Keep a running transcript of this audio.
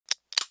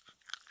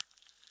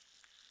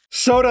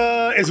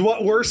Soda is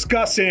what we're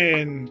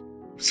discussioning.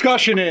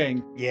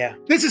 Yeah.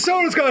 This is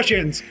Soda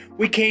Discussions.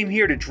 We came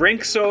here to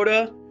drink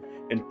soda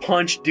and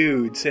punch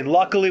dudes, and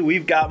luckily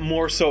we've got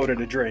more soda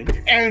to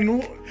drink.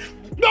 And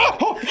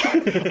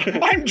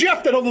I'm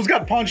Jeff that almost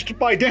got punched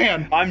by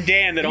Dan. I'm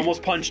Dan that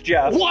almost punched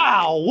Jeff.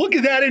 Wow, look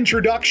at that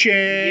introduction.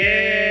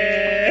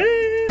 Yeah.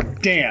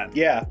 Dan.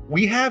 Yeah.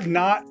 We have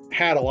not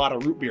had a lot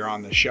of root beer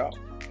on this show.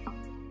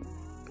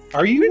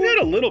 Are you? We've had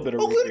a little bit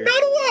of root beer.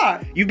 Not a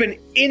lot. You've been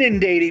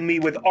inundating me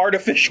with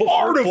artificial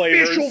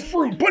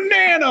fruit,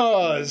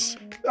 bananas,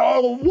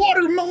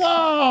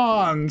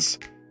 watermelons.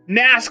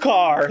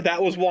 NASCAR,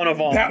 that was one of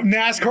them.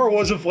 NASCAR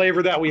was a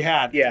flavor that we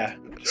had. Yeah.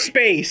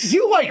 Space.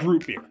 You like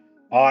root beer.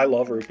 Oh, I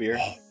love root beer.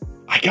 Oh,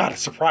 I got a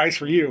surprise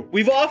for you.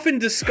 We've often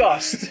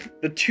discussed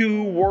the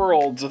two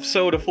worlds of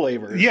soda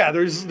flavors. Yeah,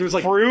 there's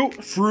like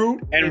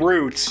fruit, and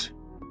roots.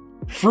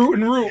 Fruit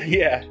and root.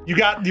 Yeah. You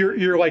got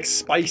your like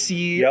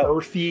spicy,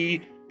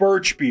 earthy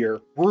birch beer,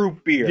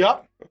 root beer.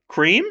 Yep.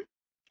 Cream?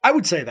 I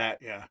would say that,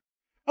 yeah.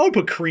 I would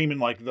put cream in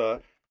like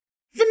the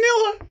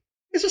vanilla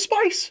is a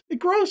spice. It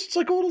grows. It's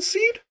like a little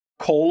seed.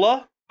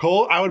 Cola?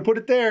 Cola, I would put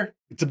it there.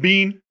 It's a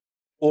bean.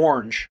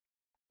 Orange.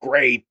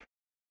 Grape.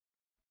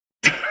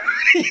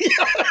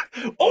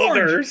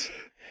 Orange.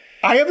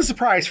 I have a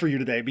surprise for you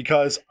today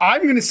because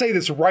I'm going to say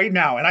this right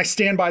now, and I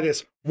stand by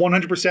this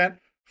 100%.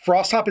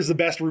 Frostop is the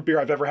best root beer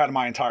I've ever had in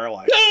my entire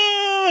life.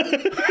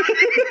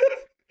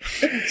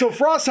 So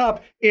Frostop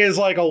is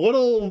like a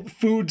little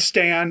food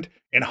stand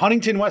in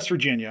Huntington, West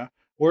Virginia,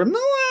 where my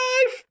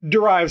life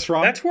derives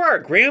from. That's where our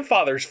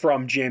grandfather's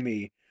from,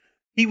 Jimmy.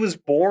 He was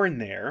born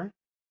there.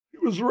 He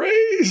was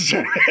raised.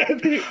 Yeah,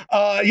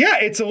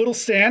 it's a little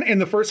stand. And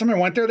the first time I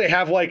went there, they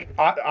have like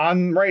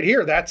on right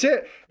here. That's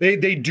it.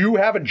 They do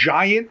have a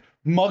giant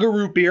mug of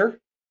root beer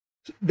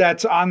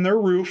that's on their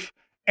roof.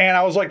 And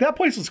I was like, that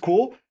place is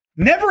cool.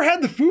 Never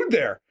had the food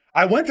there.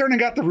 I went there and I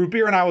got the root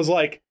beer and I was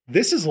like,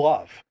 this is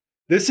love.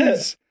 This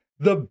is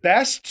the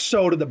best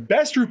soda, the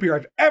best root beer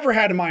I've ever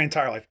had in my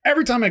entire life.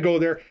 Every time I go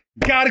there,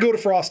 got to go to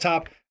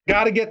Frostop,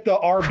 got to get the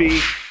RB.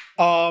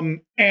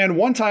 And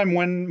one time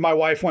when my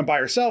wife went by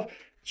herself,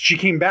 she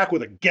came back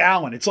with a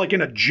gallon. It's like in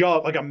a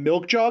jug, like a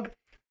milk jug.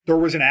 There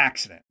was an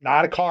accident,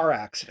 not a car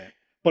accident,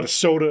 but a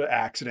soda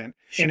accident.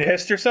 She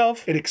pissed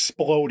herself? It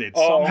exploded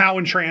somehow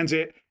in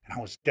transit, and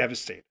I was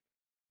devastated.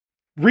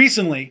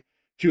 Recently,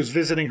 she was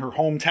visiting her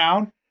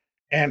hometown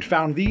and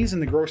found these in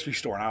the grocery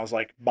store. And I was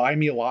like, buy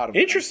me a lot of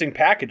them. Interesting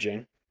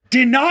packaging.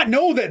 Did not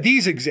know that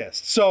these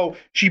exist. So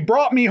she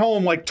brought me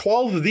home like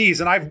 12 of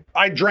these, and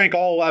I drank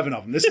all 11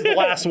 of them. This is the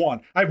last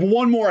one. I have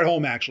one more at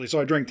home, actually,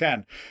 so I drank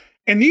 10.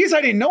 And these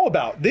I didn't know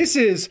about. This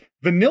is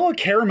vanilla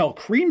caramel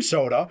cream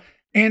soda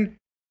and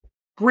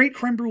great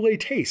creme brulee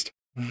taste.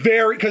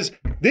 Because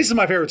this is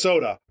my favorite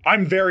soda.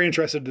 I'm very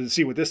interested to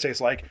see what this tastes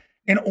like.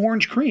 And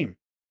orange cream.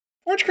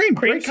 Orange cream,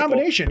 great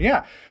combination,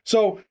 yeah.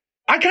 So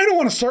I kind of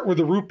want to start with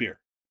the root beer.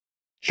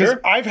 Sure.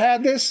 I've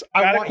had this.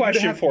 I got a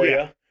question for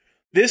you.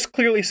 This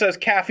clearly says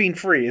caffeine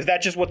free. Is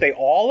that just what they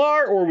all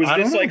are, or was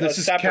this like a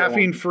separate one?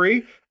 Caffeine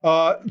free.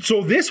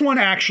 So this one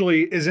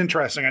actually is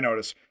interesting, I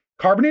noticed.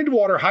 Carbonated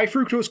water, high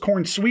fructose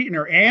corn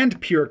sweetener, and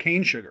pure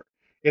cane sugar.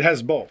 It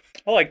has both.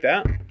 I like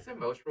that. Isn't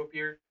most root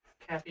beer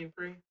caffeine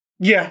free?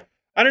 Yeah.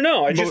 I don't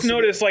know. I just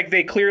noticed like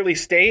they clearly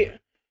state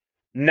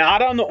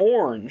not on the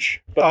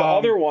orange, but the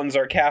other ones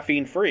are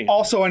caffeine free.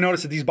 Also, I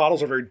noticed that these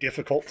bottles are very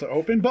difficult to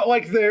open, but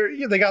like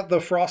they got the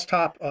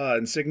Frostop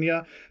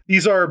insignia.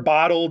 These are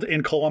bottled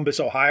in Columbus,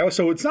 Ohio,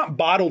 so it's not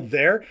bottled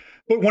there.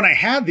 But when I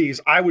had these,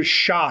 I was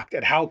shocked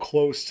at how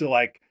close to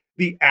like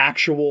the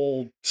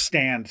actual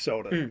stand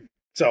soda.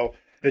 So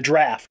the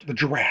draft. You'll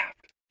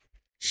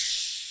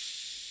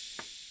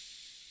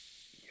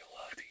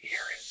love to hear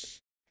it.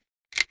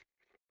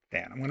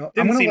 Dan, I'm gonna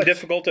Didn't seem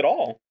difficult at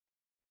all.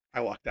 I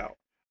lucked out.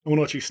 I'm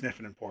gonna let you sniff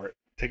it and pour it.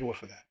 Take a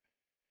whiff of that.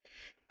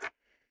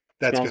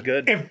 That smells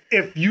good.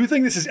 If you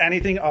think this is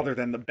anything other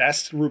than the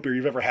best root beer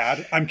you've ever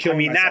had, I'm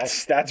killing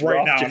myself. that's right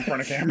rough, now in front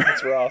of camera.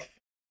 That's rough.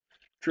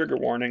 Trigger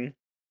warning.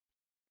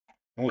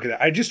 And look at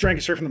that. I just drank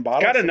it straight from the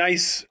bottle. Got a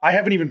nice. I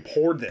haven't even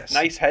poured this.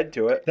 Nice head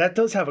to it. That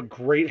does have a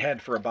great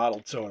head for a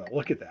bottled soda.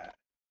 Look at that.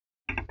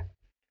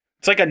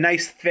 It's like a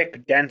nice,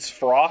 thick, dense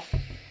froth.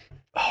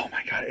 Oh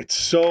my god, it's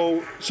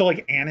so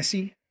like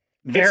anisey.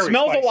 It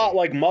smells spicy. A lot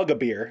like mug of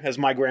beer, as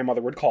my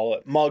grandmother would call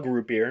it. Mug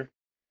root beer.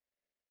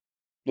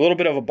 A little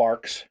bit of a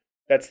Barks.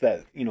 That's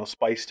that,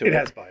 spice to it. It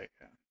has bite.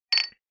 Yeah.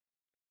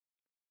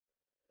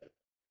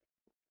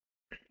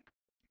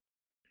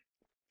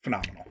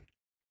 Phenomenal.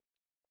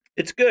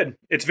 It's good.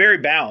 It's very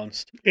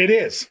balanced. It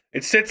is.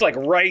 It sits like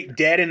right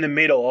dead in the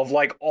middle of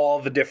like all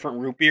the different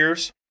root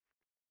beers.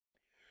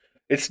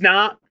 It's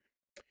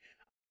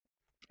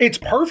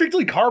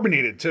perfectly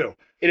carbonated too.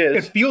 It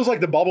is. It feels like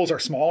the bubbles are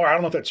smaller. I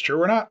don't know if that's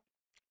true or not.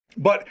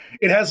 But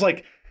it has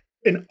like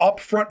an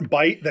upfront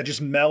bite that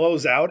just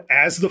mellows out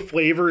as the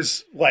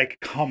flavors like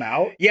come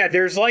out. Yeah,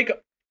 there's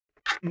like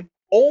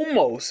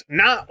almost,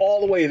 not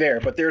all the way there,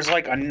 but there's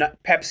like a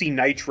Pepsi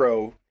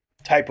Nitro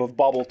type of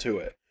bubble to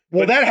it.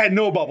 Well, that had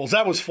no bubbles.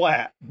 That was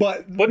flat.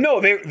 But no,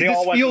 they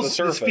all went to the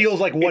surface. This feels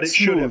like what it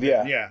should have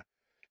been. Yeah.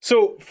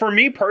 So for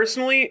me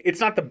personally, it's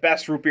not the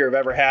best root beer I've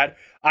ever had.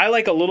 I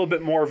like a little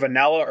bit more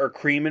vanilla or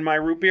cream in my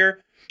root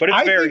beer, but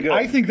it's very good.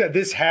 I think that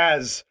this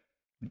has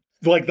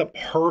like the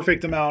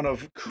perfect amount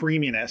of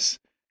creaminess.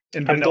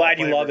 And I'm glad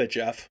you love it,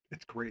 Jeff.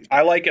 It's great.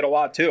 I like it a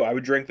lot too. I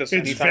would drink this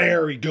anytime. It's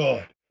very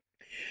good.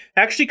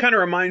 Actually kind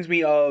of reminds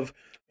me of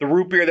the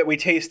root beer that we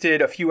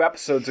tasted a few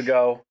episodes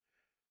ago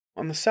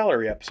on the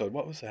celery episode.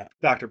 What was that?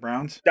 Dr.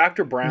 Brown's?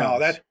 Dr.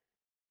 Brown's.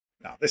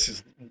 No, this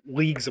is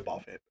leagues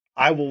above it.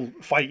 I will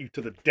fight you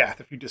to the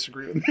death if you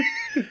disagree with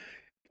me.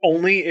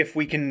 Only if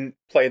we can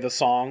play the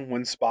song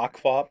when Spock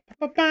fought.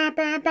 Okay.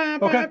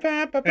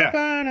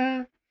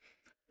 Yeah.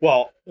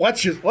 Well,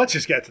 let's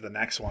just get to the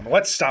next one.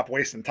 Let's stop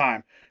wasting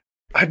time.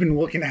 I've been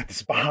looking at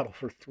this bottle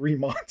for 3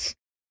 months.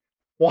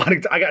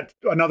 I got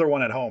another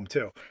one at home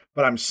too,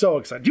 but I'm so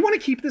excited. Do you want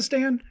to keep this,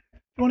 Dan?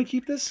 You want to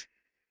keep this?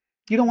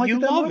 You don't like it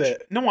that much? You love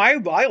it. No,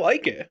 I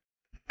like it.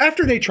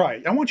 After they try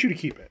it, I want you to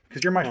keep it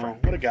because you're my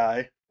friend. What a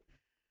guy.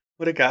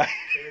 What a guy.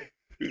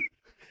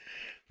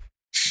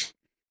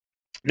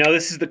 Now,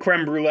 this is the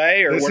creme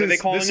brulee, or what are they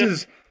calling it? This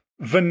is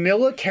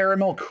vanilla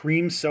caramel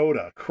cream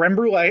soda. Creme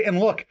brulee. And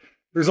look,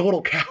 there's a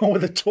little cow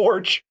with a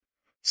torch.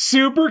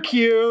 Super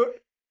cute.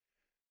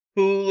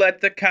 Who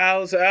let the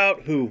cows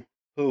out? Who?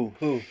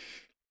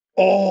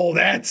 Oh,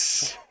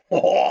 that's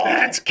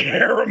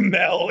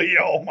caramelly.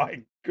 Oh,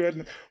 my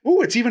goodness.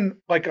 Ooh, it's even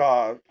like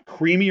a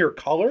creamier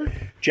color.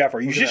 Jeff,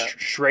 are you just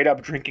straight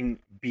up drinking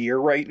beer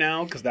right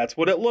now? Because that's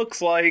what it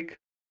looks like.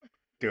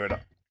 Dude,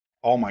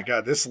 oh my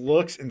God, this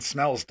looks and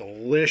smells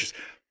delicious.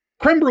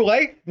 Creme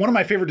brulee, one of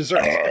my favorite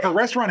desserts. If a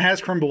restaurant has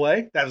creme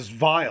brulee, that is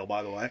vile,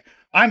 by the way.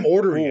 I'm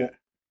ordering it.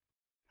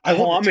 I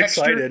love the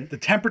texture, excited. The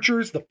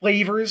temperatures, the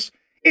flavors.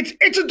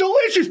 It's a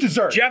delicious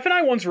dessert. Jeff and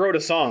I once wrote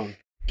a song.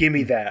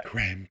 Gimme that.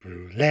 Creme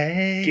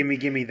brulee.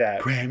 Gimme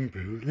that. Creme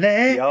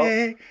brulee.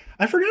 Yep.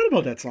 I forgot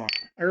about that song.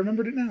 I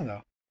remembered it now,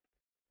 though.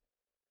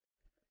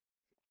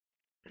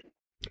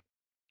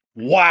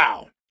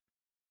 Wow.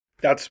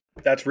 That's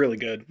really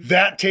good.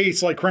 That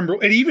tastes like creme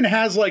brulee. It even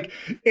has what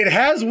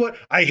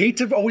I hate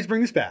to always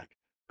bring this back.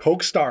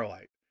 Coke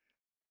Starlight.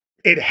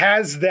 It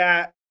has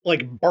that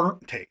like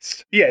burnt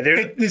taste. Yeah,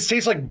 this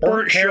tastes like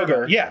burnt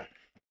sugar. Yeah.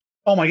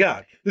 Oh my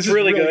God. This is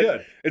really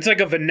good. It's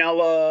like a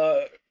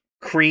vanilla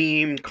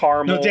cream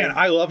caramel. No, Dan,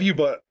 I love you,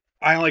 but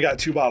I only got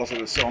 2 bottles of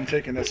this, so I'm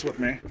taking this with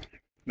me.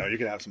 No, you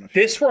can have some.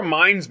 This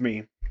reminds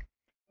me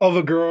of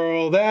a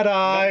girl that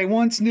I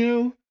once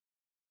knew.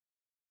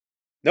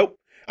 Nope.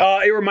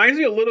 It reminds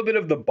me a little bit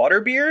of the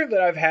butterbeer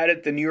that I've had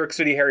at the New York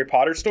City Harry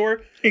Potter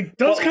store. It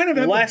does kind of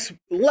have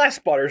less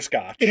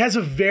butterscotch. It has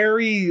a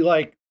very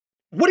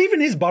what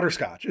even is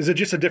butterscotch? Is it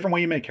just a different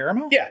way you make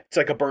caramel? Yeah, it's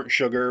like a burnt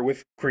sugar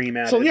with cream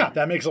added. So yeah,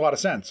 that makes a lot of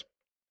sense.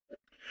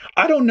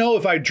 I don't know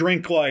if I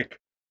drink like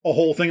a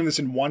whole thing of this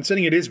in one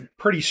sitting. It is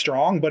pretty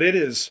strong, but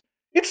it's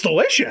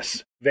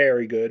delicious.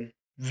 Very good.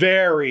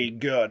 Very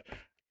good.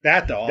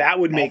 That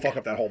would make fuck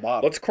up that whole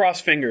bottle. Let's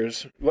cross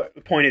fingers,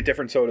 point at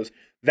different sodas.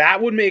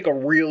 That would make a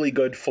really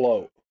good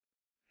float.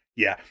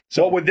 Yeah.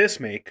 So what would this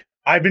make?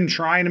 I've been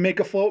trying to make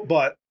a float,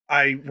 but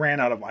I ran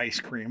out of ice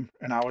cream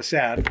and I was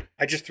sad.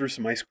 I just threw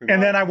some ice cream and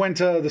then I went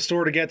to the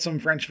store to get some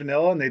French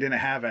vanilla and they didn't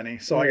have any.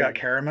 So I got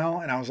caramel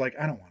and I was like,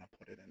 I don't want to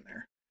put it in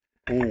there.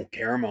 Ooh,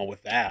 caramel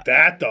with that.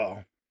 That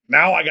though.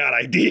 Now I got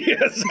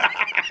ideas.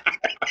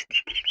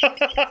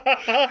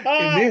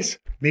 And this,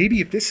 maybe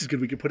if this is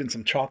good, we could put in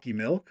some chalky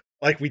milk.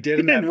 Like we did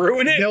in that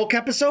milk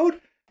episode.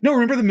 No,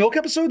 remember the milk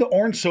episode? The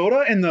orange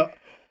soda and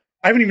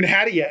I haven't even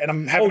had it yet, and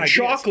I'm having ideas.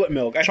 Chocolate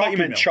milk. I thought you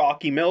meant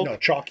chalky milk. No,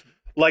 chalky.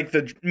 Like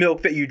the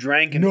milk that you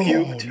drank and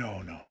puked.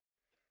 No.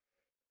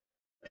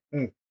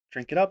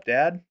 Drink it up,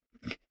 Dad.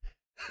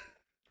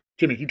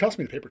 Jimmy, can you toss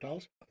me the paper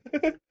towels?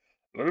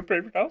 Little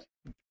paper towels?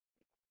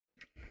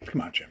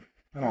 Come on, Jim.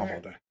 I don't know all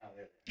day.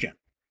 Jim.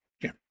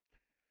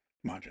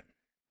 Come on, Jim.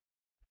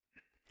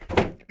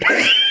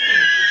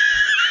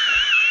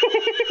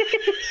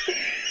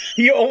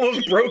 He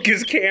almost broke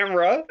his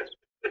camera.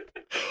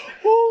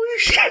 Holy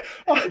shit.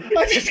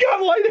 I just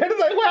got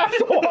lightheaded. I laughed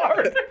so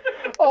hard.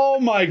 Oh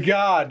my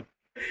God.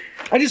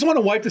 I just want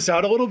to wipe this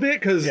out a little bit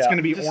because it's going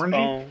to be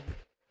orangey.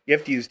 You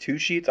have to use 2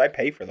 sheets. I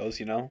pay for those,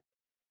 Get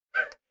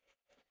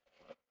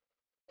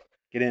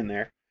in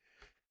there.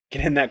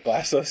 Get in that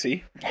glass,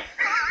 see.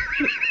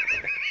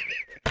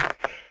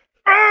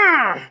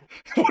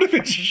 What if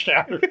it's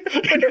shattered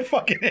and your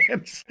fucking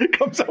hands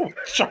comes out with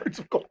shards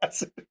of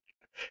glass?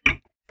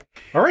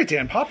 All right,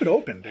 Dan, pop it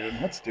open,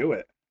 dude. Let's do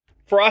it.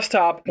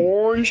 Frostop,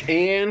 orange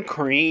and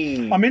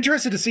cream. I'm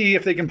interested to see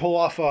if they can pull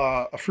off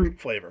a fruit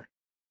flavor.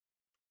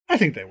 I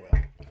think they will.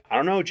 I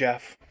don't know,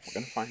 Jeff. We're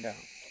going to find out.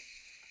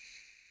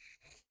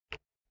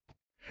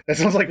 That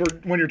sounds like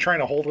when you're trying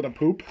to hold in a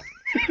poop.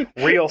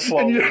 Real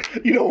slow.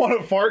 You don't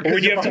want to fart. Or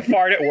you have to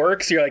fart at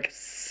work, so you're like...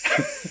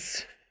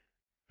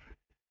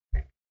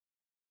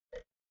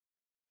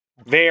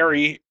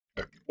 Very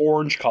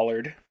orange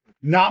colored.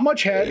 Not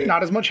much head.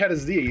 Not as much head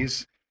as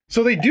these.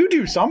 So they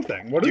do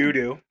something. What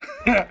Do.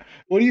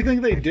 What do you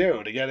think they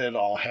do to get it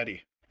all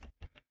heady?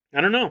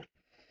 I don't know.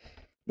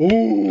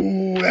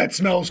 Ooh, that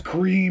smells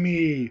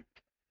creamy.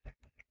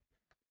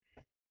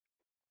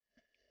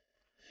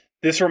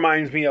 This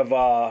reminds me of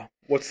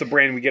what's the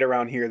brand we get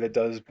around here that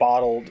does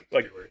bottled,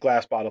 like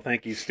glass bottle?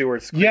 Thank you,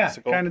 Stewart's. Yeah,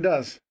 Creamsicle. kind of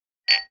does.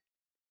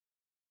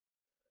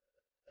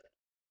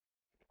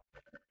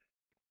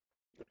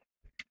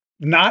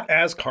 Not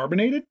as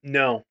carbonated.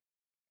 No.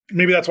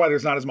 Maybe that's why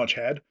there's not as much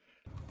head.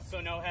 So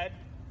no head.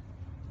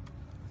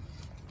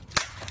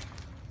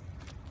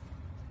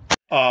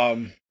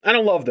 I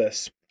don't love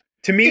this.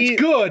 To me,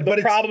 It's good, but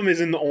the problem is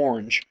in the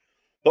orange.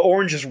 The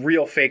orange is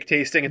real fake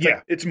tasting. It's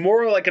like it's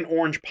more like an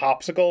orange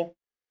popsicle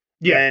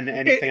than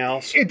anything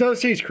else. It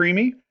does taste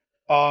creamy.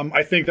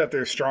 I think that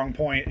their strong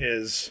point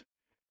is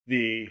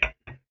the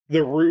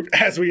root,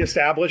 as we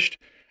established.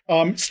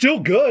 Still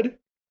good.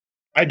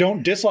 I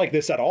don't dislike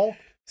this at all.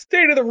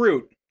 State of the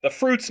root. The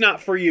fruit's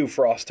not for you,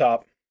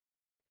 Frostop.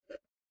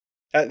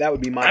 That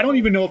would be my. I don't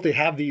even know if they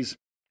have these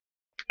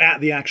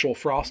at the actual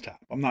Frostop.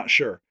 I'm not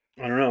sure.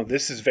 I don't know.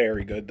 This is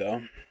very good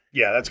though.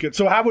 Yeah, that's good.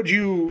 So how would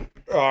you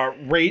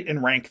rate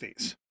and rank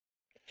these?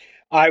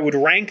 I would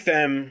rank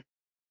them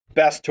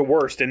best to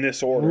worst in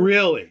this order.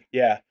 Really?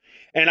 Yeah.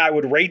 And I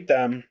would rate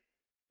them,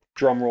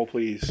 drum roll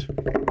please,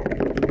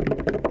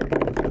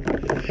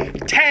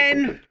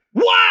 10.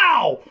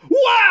 Wow!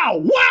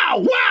 Wow! Wow!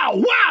 Wow!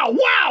 Wow!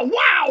 Wow!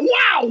 Wow!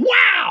 Wow!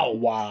 Wow!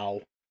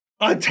 Wow.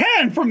 A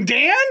 10 from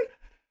Dan?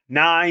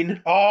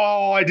 9.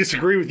 Oh, I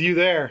disagree with you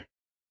there.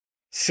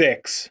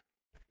 6.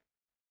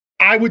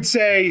 I would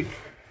say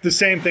the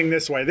same thing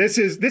this way. This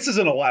is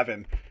an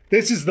 11.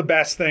 This is the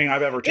best thing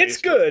I've ever tasted.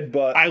 It's good,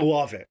 but I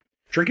love it.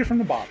 Drink it from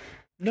the bottle.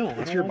 no,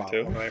 It's I your don't want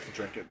bottle. to. I have to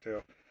drink it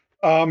too.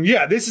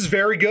 Yeah, this is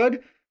very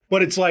good,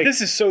 but it's like This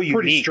is so pretty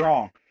unique.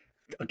 strong.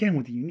 Again,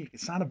 with the unique,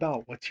 it's not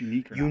about what's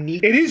unique or not.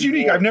 Unique It is New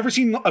unique. York. I've never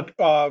seen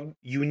a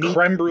Unique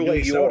creme brulee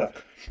New soda.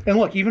 York. And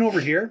look, even over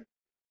here,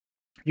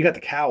 you got the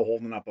cow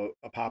holding up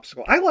a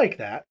popsicle. I like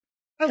that.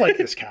 I like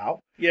this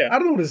cow. Yeah. I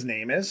don't know what his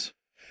name is.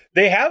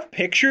 They have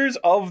pictures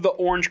of the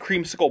orange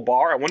creamsicle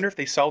bar. I wonder if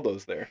they sell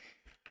those there.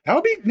 That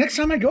would be next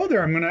time I go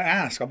there. I'm gonna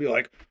ask. I'll be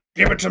like,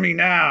 "Give it to me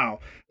now."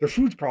 Their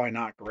food's probably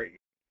not great.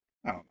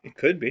 I don't know. It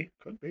could be.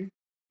 Could be.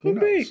 Who Could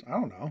be. knows? I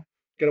don't know.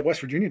 Get a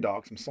West Virginia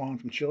dog, some slaw and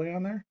some chili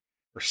on there,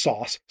 or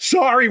sauce.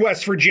 Sorry,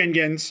 West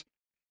Virginians.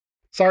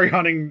 Sorry,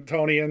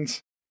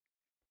 Huntingtonians.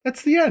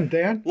 That's the end,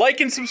 Dan. Like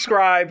and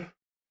subscribe.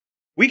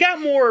 We got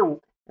more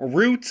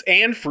roots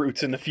and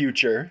fruits in the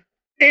future.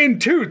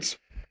 And toots.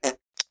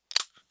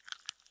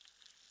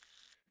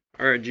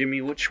 All right,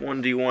 Jimmy, which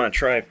one do you want to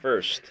try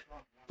first?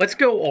 Let's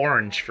go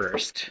orange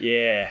first.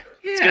 Yeah.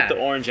 Let's get the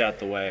orange out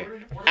the way.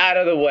 Out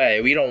of the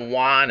way. We don't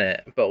want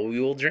it, but we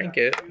will drink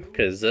it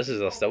because this is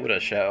a soda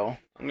show.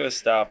 I'm going to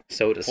stop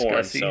So pouring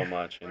disgusting. so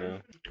much, you know.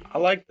 I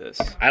like this.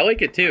 I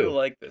like it I too.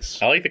 like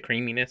this. I like the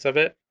creaminess of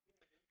it.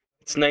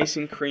 It's nice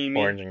and creamy.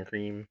 Orange and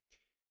cream.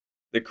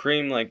 The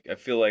cream, like, I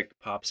feel like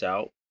pops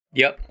out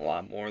Yep, a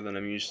lot more than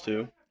I'm used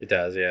to. it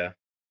does. Yeah.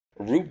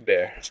 Root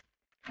beer.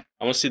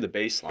 I want to see the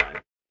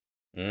baseline.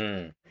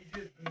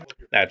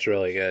 That's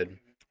really good.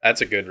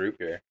 That's a good root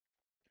beer.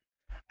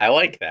 I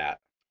like that.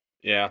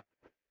 Yeah.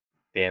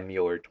 Dan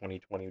Mueller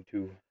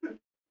 2022.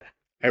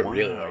 I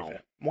really Wow. like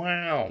that.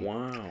 Wow.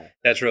 Wow.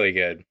 That's really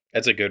good.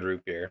 That's a good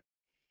root beer.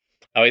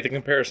 I like the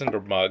comparison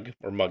to mug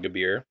or mug of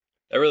beer.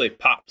 That really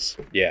pops.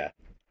 Yeah.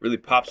 Really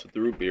pops with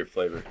the root beer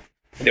flavor.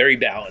 Very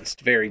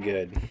balanced. Very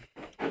good.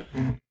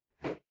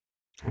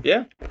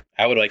 Yeah.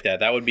 I would like that.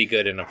 That would be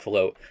good in a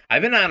float.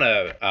 I've been on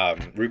a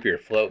root beer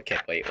float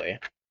kick lately.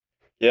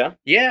 Yeah.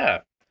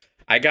 Yeah.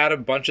 I got a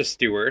bunch of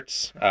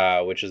Stewart's,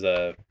 which is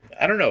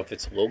I don't know if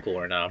it's local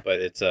or not, but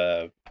it's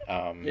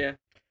Yeah.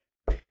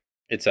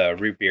 it's a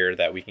root beer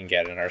that we can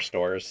get in our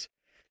stores.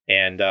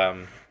 And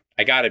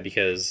I got it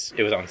because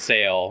it was on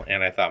sale,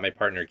 and I thought my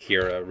partner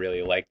Kira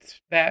really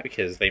liked that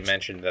because they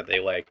mentioned that they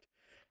liked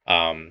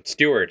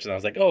Stewart's, and I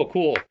was like, oh,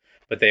 cool.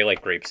 But they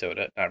like grape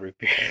soda, not root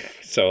beer.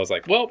 So I was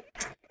like, well,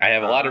 I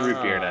have a lot of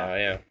root beer now,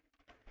 yeah.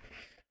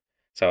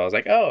 So I was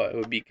like, oh, it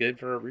would be good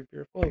for a root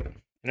beer float.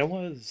 And it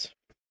was.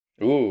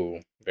 Ooh,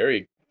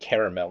 very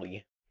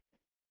caramelly.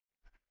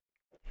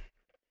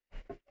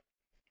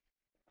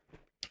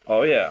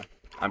 Oh, yeah.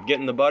 I'm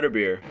getting the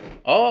butterbeer.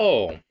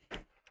 Oh,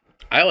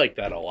 I like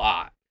that a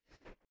lot.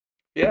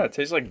 Yeah, it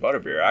tastes like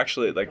butterbeer.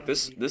 Actually, like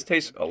this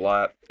tastes a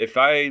lot. If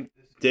I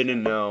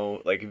didn't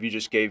know, like if you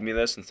just gave me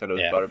this instead of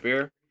Yeah.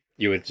 butterbeer,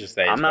 You would just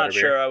say I'm it's not butterbeer?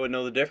 sure I would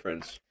know the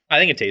difference. I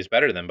think it tastes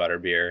better than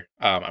butterbeer.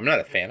 I'm not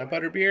a fan of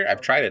butterbeer.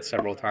 I've tried it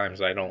several times,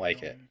 and I don't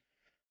like it.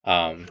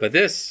 But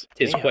this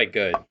is Damn. quite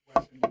good.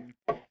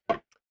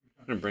 I'm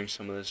gonna bring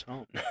some of this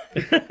home.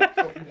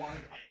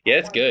 Yeah,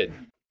 it's good.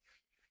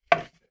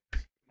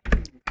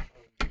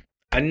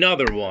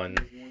 Another one.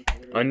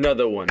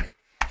 Another one.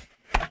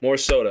 More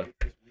soda.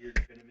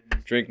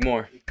 Drink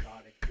more.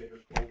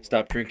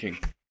 Stop drinking.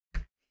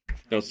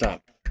 Don't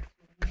stop.